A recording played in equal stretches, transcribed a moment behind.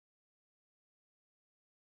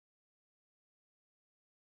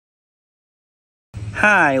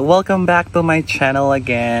Hi, welcome back to my channel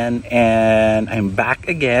again, and I'm back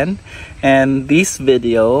again. And this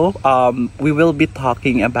video we will be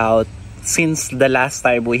talking about, since the last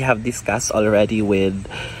time we have discussed already with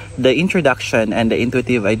the introduction and the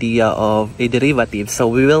intuitive idea of a derivative, so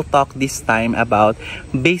we will talk this time about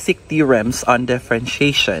basic theorems on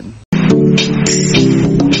differentiation.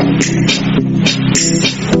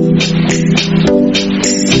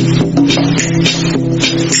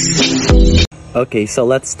 Okay, so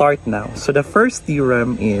let's start now. So the first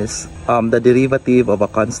theorem is the derivative of a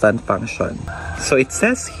constant function. So it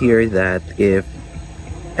says here that if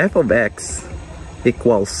f of x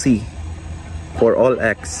equals c for all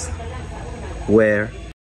x where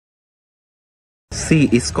c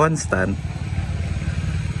is constant,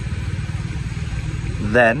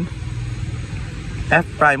 then f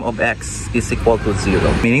prime of x is equal to 0.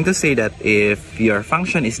 Meaning to say that if your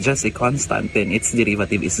function is just a constant, then its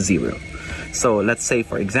derivative is 0. So let's say,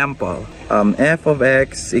 for example, f of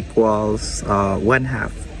x equals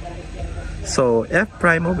 1/2. So f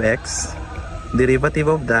prime of x, derivative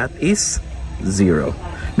of that is 0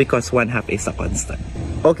 because 1/2 is a constant.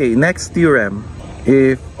 Okay, next theorem.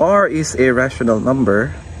 If r is a rational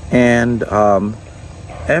number and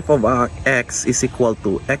f of x is equal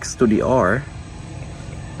to x to the r,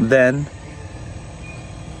 then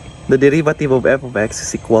the derivative of f of x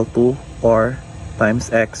is equal to r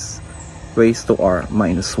times x raised to r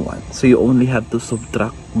minus 1. So you only have to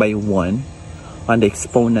subtract by 1 on the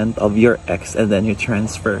exponent of your x, and then you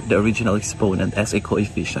transfer the original exponent as a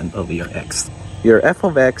coefficient of your x. Your f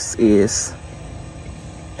of x is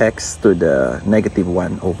x to the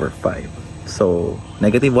 -1/5. So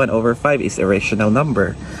 -1/5 is a rational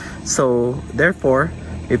number. So therefore,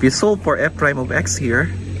 if you solve for f prime of x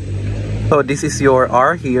here, so this is your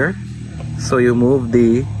r here, so you move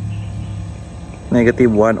the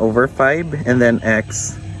 -1/5 and then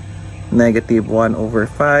x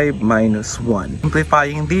 -1/5 minus 1.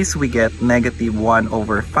 Simplifying this, we get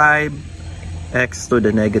 -1/5 x to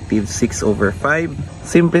the -6/5.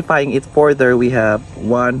 Simplifying it further, we have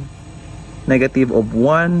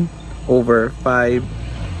 -1/5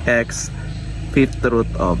 x 5th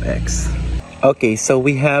root of x. Okay, so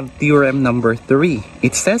we have theorem number 3.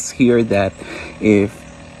 It says here that if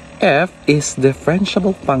f is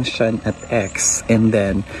differentiable function at x, and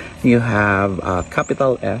then you have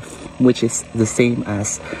capital F, which is the same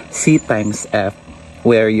as c times f,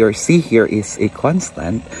 where your c here is a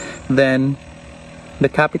constant, then the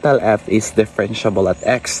capital F is differentiable at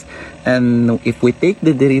x. And if we take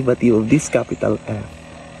the derivative of this capital F,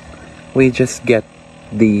 we just get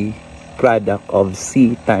the product of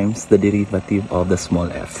c times the derivative of the small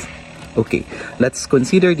f. Okay, let's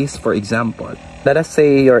consider this. For example, let us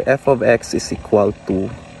say your f of x is equal to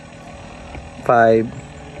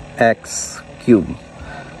 5x cubed.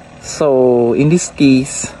 So in this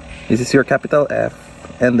case, this is your capital F,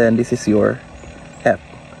 and then this is your f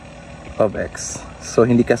of x. So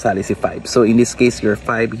hindi kasali si 5. So in this case, your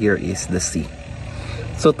 5 here is the c.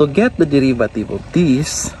 So to get the derivative of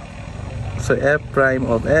this, so f prime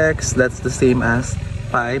of x, that's the same as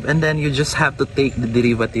 5, and then you just have to take the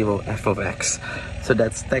derivative of f of x. So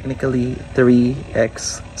that's technically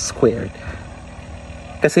 3x squared.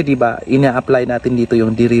 Kasi diba, ina-apply natin dito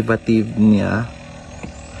yung derivative niya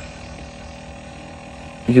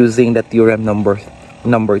using the theorem number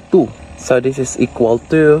 2. So this is equal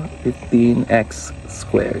to 15x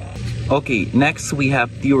squared. Okay, next we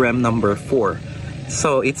have theorem number 4.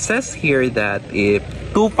 So it says here that if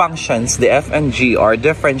two functions, the f and g, are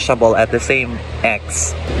differentiable at the same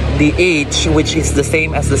x, the h, which is the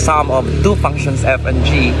same as the sum of two functions f and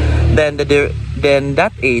g, then that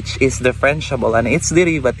h is differentiable, and its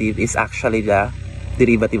derivative is actually the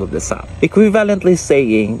derivative of the sum. Equivalently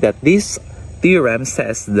saying that this theorem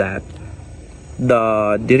says that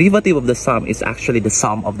the derivative of the sum is actually the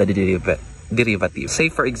sum of the derivative. Say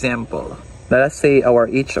for example, let us say our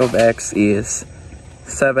h of x is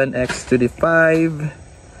 7x to the 5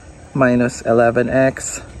 minus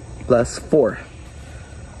 11x plus 4.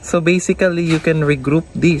 So basically, you can regroup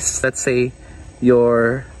this. Let's say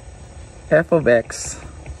your f of x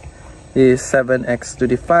is 7x to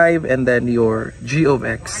the 5, and then your g of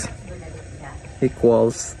x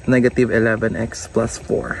equals -11x plus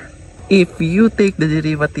 4. If you take the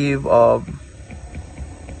derivative of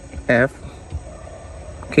f,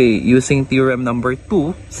 okay, using theorem number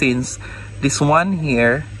 2, since this one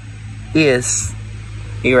here is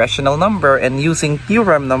a rational number, and using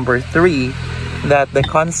theorem number 3, that the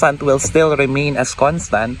constant will still remain as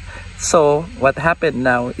constant. So what happened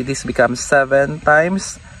now, it is becomes 7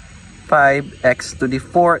 times 5x to the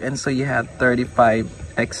 4, and so you have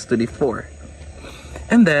 35x to the 4.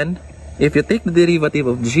 And then, if you take the derivative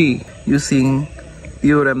of g using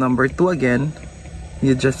theorem number 2 again,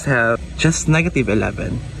 you just have just negative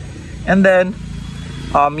 11. And then,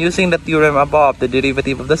 using the theorem above, the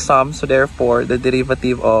derivative of the sum, so therefore, the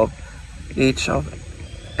derivative of h of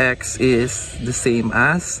x is the same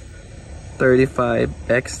as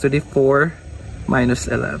 35x to the 4 minus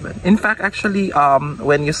 11. In fact, actually,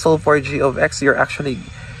 when you solve for g of x, you're actually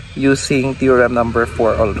using theorem number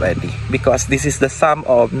 4 already, because this is the sum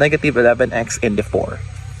of negative 11x and the 4.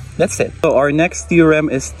 That's it. So our next theorem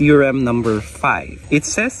is theorem number 5. It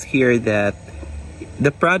says here that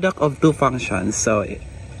the product of two functions, so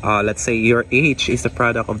let's say your h is the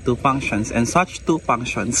product of two functions, and such two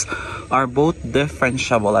functions are both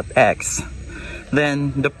differentiable at x,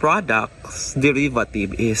 then the product's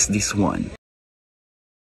derivative is this one.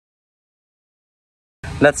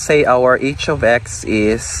 Let's say our h of x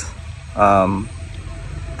is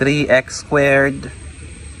 3x squared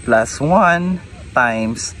plus 1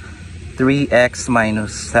 times 3x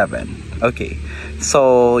minus 7. Okay,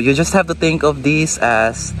 so you just have to think of this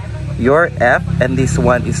as your f, and this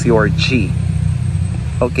one is your g.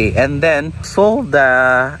 Okay, and then solve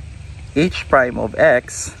the h prime of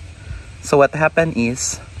x. So what happened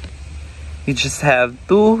is, you just have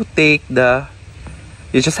to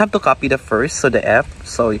copy the first, so the f,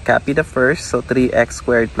 so you copy the first, so 3x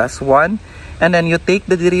squared plus 1, and then you take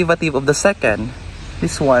the derivative of the second,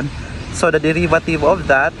 this one, so the derivative of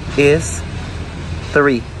that is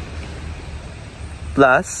 3,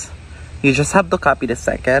 plus, you just have to copy the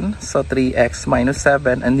second, so 3x minus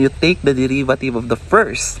 7, and you take the derivative of the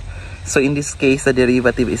first, so in this case, the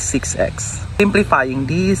derivative is 6x. Simplifying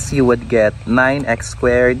this, you would get 9x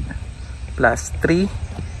squared plus 3,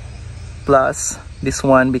 plus this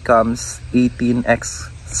one becomes 18x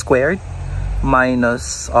squared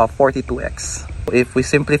minus 42x. If we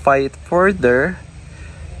simplify it further,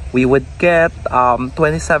 we would get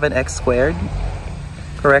 27x squared.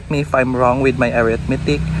 Correct me if I'm wrong with my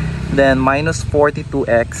arithmetic. Then minus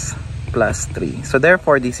 42x plus 3. So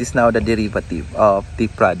therefore, this is now the derivative of the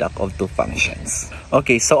product of two functions.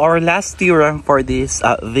 Okay, so our last theorem for this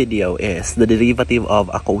video is the derivative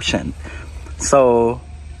of a quotient. So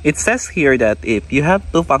it says here that if you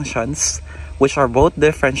have two functions which are both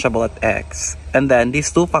differentiable at x, and then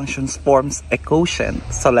these two functions forms a quotient.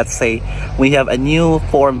 So let's say we have a new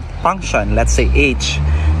form function, let's say h.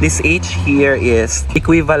 This h here is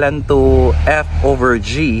equivalent to f over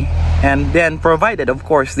g, and then provided, of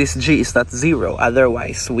course, this g is not 0,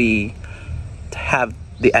 otherwise we have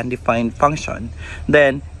the undefined function.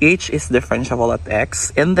 Then h is differentiable at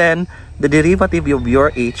x, and then the derivative of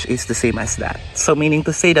your h is the same as that. So meaning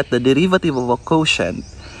to say that the derivative of a quotient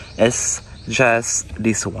is just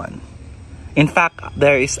this one. In fact,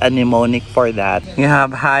 there is a mnemonic for that. You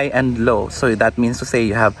have high and low, so that means to say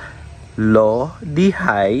you have low d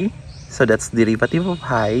high, so that's derivative of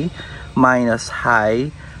high, minus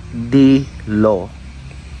high d low,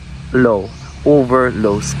 low over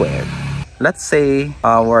low squared. Let's say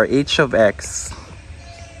our h of x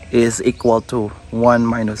is equal to 1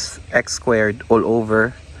 minus x squared all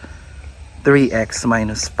over 3x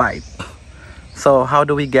minus 5. So how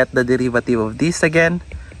do we get the derivative of this again?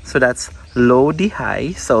 So that's low d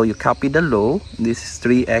high, so you copy the low, this is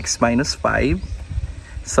 3x minus 5.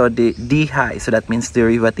 So the d high, so that means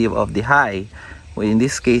derivative of the high, well, in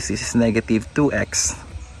this case this is negative 2x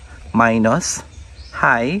minus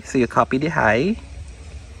high, so you copy the high,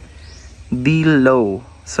 d low,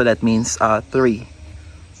 so that means 3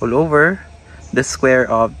 all over the square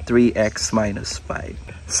of 3x minus 5.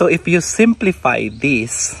 So if you simplify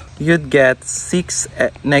this, you'd get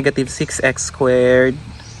negative 6x squared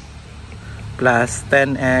plus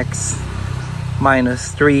 10x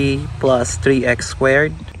minus 3 plus 3x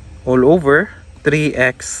squared all over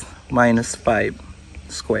 3x minus 5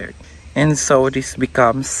 squared. And so this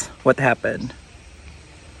becomes what happened.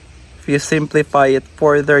 If you simplify it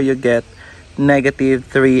further, you get negative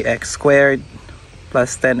 3x squared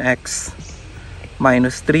plus 10x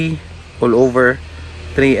minus 3 all over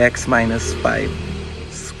 3x minus 5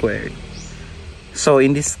 squared. So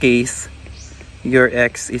in this case, your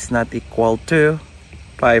x is not equal to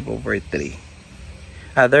 5 over 3.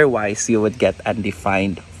 Otherwise, you would get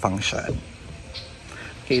undefined function.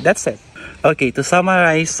 Okay, that's it. Okay, to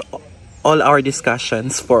summarize all our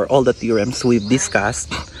discussions for all the theorems we've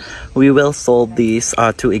discussed, we will solve these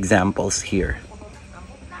two examples here.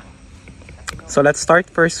 So let's start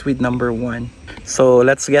first with number 1. So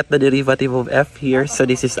let's get the derivative of f here. So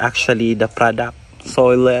this is actually the product.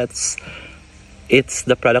 So it's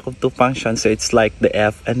the product of two functions, so it's like the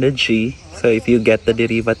f and the g. So if you get the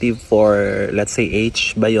derivative for, let's say,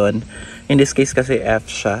 h ba yun, In this case kasi f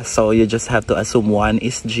siya. So you just have to assume 1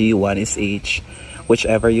 is g, 1 is h,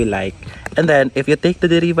 whichever you like. And then if you take the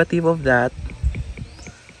derivative of that,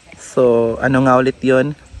 so ano nga ulit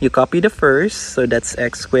yun? You copy the first, so that's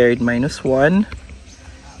x squared minus 1.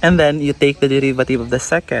 And then you take the derivative of the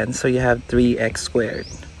second, so you have 3x squared.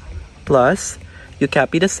 Plus, you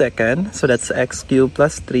copy the second, so that's x cubed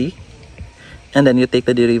plus 3. And then you take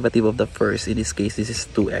the derivative of the first. In this case, this is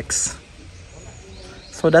 2x.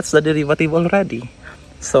 So that's the derivative already.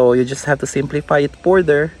 So you just have to simplify it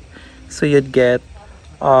further. So you'd get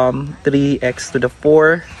 3x to the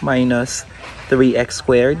 4 minus 3x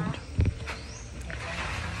squared.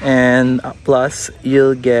 And plus,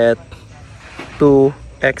 you'll get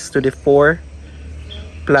 2x to the 4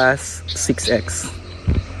 plus 6x.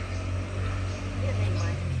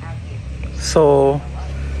 So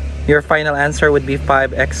your final answer would be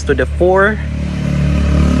 5x to the 4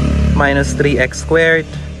 minus 3x squared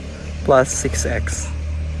plus 6x.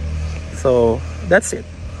 So that's it.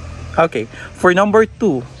 Okay, for number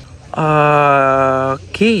 2.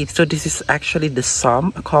 Okay, so this is actually the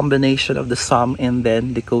sum, a combination of the sum and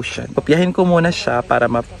then the quotient. Kopyahin ko muna siya para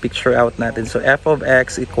ma-picture out natin. So f of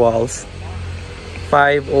x equals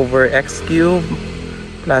 5 over x cubed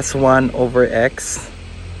plus 1 over x.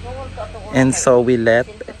 And so we let's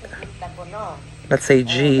say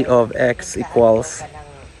g of x equals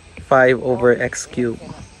 5 over x cubed.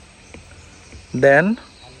 Then,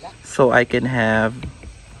 so I can have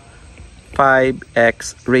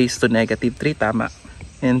 5x raised to negative 3, tama.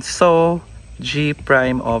 And so, g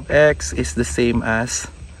prime of x is the same as,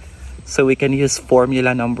 so we can use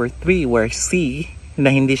formula number 3 where c, na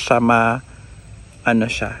hindi siya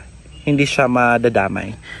hindi siya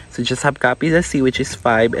madadamay. So just have copy the c, which is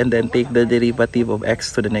 5, and then take the derivative of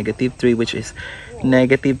x to the negative 3, which is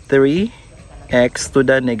negative 3 x to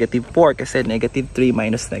the negative 4 kasi negative 3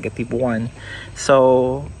 minus negative 1.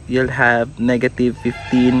 So you'll have negative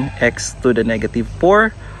 15 x to the negative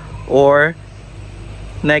 4 or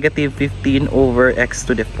negative 15 over x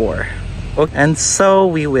to the 4. Okay. And so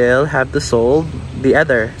we will have to solve the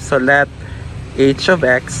other. So let h of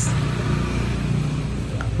x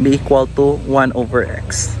be equal to 1 over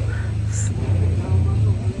x.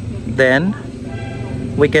 Then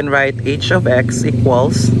we can write h of x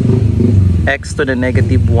equals x to the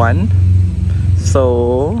negative 1.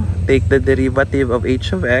 So take the derivative of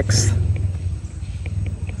h of x.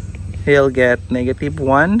 He'll get negative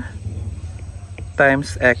 1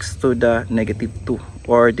 times x to the negative 2,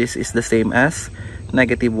 or this is the same as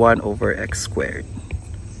negative 1 over x squared.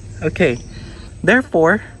 Okay,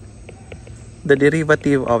 therefore the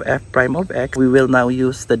derivative of f prime of x, we will now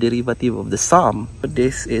use the derivative of the sum. So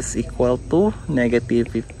this is equal to negative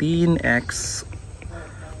 15x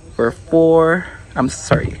over 4,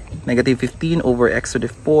 negative 15 over x to the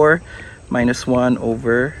 4 minus 1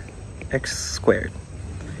 over x squared.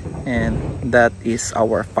 And that is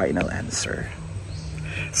our final answer.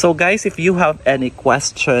 So guys, if you have any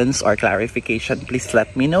questions or clarification, please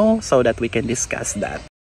let me know so that we can discuss that.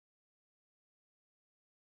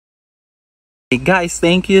 Hey guys,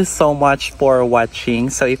 thank you so much for watching.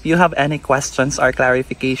 So if you have any questions or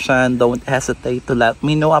clarification, don't hesitate to let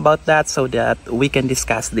me know about that so that we can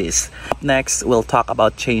discuss this. Up next, we'll talk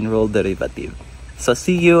about chain rule derivative. So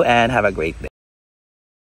see you and have a great day.